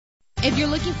If you're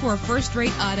looking for a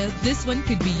first-rate auto, this one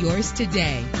could be yours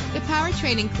today. The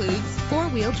powertrain includes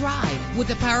four-wheel drive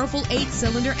with a powerful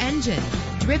 8-cylinder engine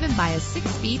driven by a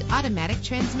 6-speed automatic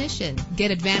transmission. Get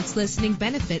advanced listening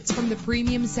benefits from the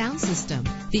premium sound system.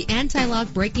 The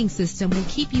anti-lock braking system will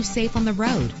keep you safe on the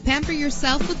road. Pamper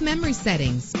yourself with memory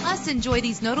settings. Plus, enjoy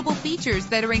these notable features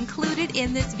that are included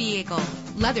in this vehicle: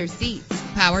 leather seats,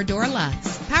 power door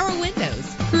locks, power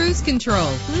windows, cruise control,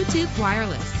 Bluetooth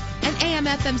wireless, an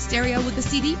AM/FM stereo with a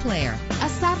CD player, a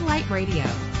satellite radio.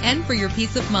 And for your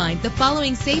peace of mind, the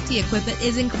following safety equipment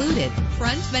is included: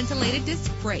 front ventilated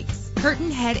disc brakes,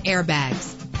 curtain head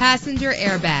airbags, passenger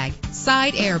airbag,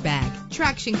 side airbag,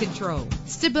 traction control,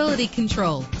 stability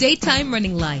control, daytime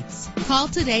running lights. Call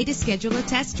today to schedule a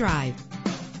test drive.